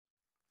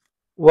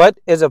What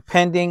is a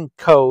pending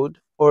code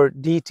or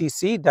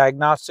DTC,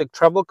 diagnostic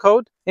trouble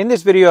code? In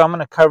this video, I'm going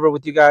to cover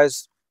with you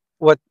guys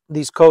what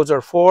these codes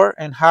are for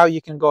and how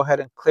you can go ahead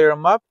and clear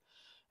them up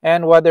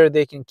and whether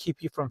they can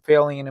keep you from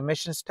failing an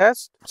emissions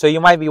test. So you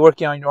might be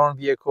working on your own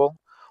vehicle,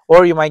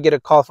 or you might get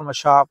a call from a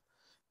shop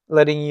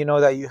letting you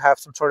know that you have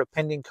some sort of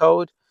pending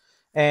code,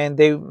 and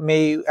they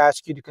may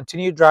ask you to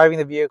continue driving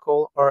the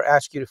vehicle or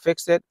ask you to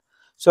fix it.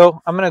 So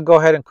I'm going to go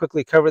ahead and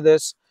quickly cover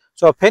this.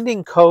 So a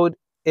pending code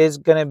is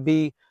going to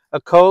be a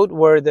code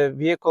where the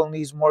vehicle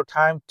needs more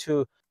time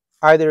to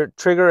either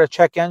trigger a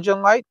check engine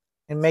light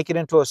and make it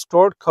into a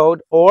stored code,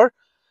 or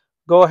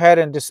go ahead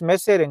and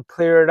dismiss it and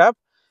clear it up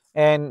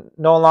and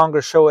no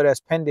longer show it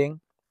as pending.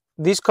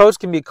 These codes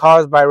can be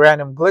caused by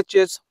random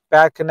glitches,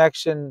 bad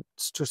connections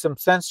to some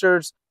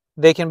sensors.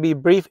 They can be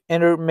brief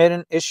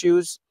intermittent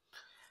issues,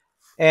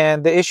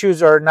 and the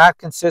issues are not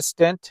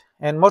consistent,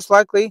 and most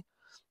likely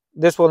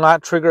this will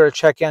not trigger a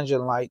check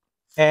engine light.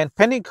 And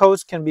pending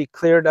codes can be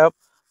cleared up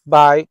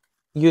by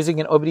using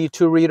an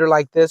OBD2 reader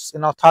like this,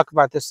 and I'll talk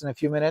about this in a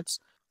few minutes.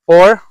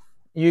 Or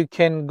you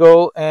can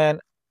go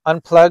and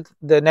unplug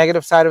the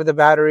negative side of the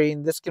battery,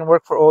 and this can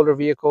work for older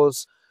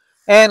vehicles.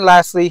 And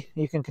lastly,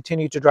 you can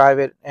continue to drive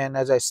it, and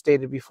as I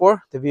stated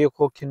before, the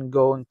vehicle can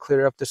go and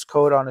clear up this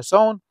code on its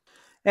own.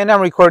 And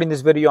I'm recording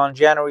this video on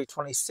January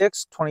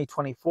 26,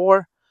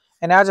 2024,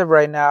 and as of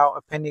right now,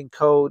 a pending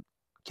code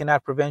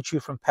cannot prevent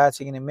you from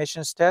passing an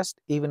emissions test,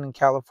 even in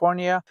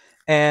California.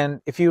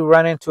 And if you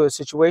run into a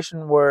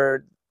situation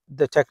where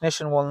the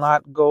technician will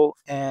not go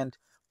and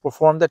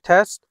perform the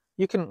test,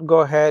 you can go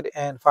ahead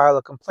and file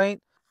a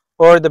complaint.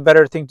 Or the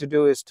better thing to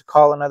do is to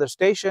call another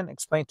station,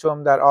 explain to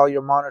them that all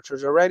your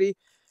monitors are ready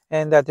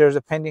and that there's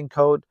a pending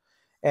code,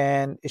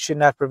 and it should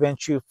not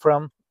prevent you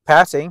from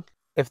passing.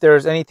 If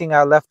there's anything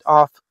I left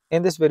off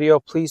in this video,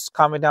 please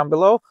comment down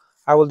below.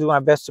 I will do my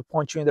best to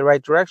point you in the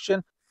right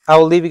direction. I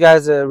will leave you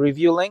guys a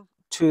review link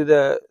to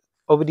the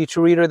OBD2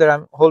 reader that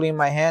I'm holding in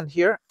my hand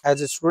here,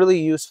 as it's really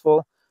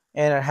useful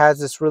and it has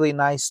this really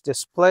nice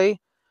display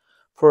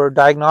for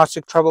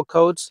diagnostic trouble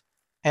codes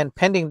and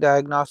pending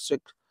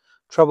diagnostic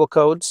trouble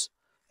codes.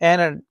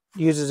 And it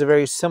uses a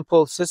very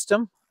simple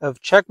system of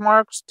check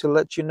marks to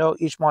let you know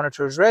each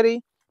monitor is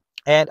ready.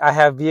 And I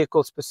have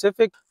vehicle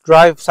specific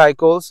drive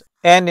cycles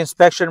and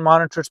inspection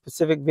monitor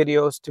specific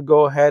videos to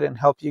go ahead and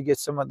help you get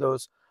some of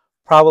those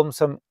problems,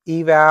 some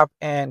evap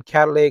and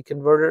catalytic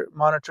converter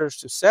monitors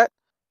to set.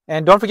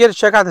 And don't forget to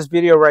check out this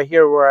video right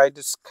here where I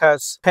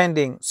discuss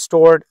pending,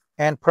 stored,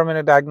 and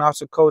permanent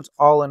diagnostic codes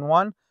all in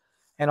one.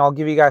 And I'll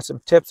give you guys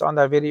some tips on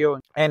that video.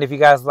 And if you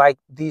guys like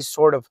these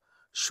sort of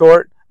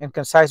short and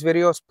concise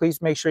videos,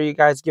 please make sure you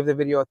guys give the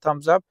video a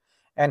thumbs up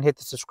and hit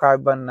the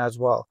subscribe button as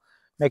well.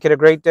 Make it a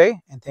great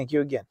day, and thank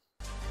you again.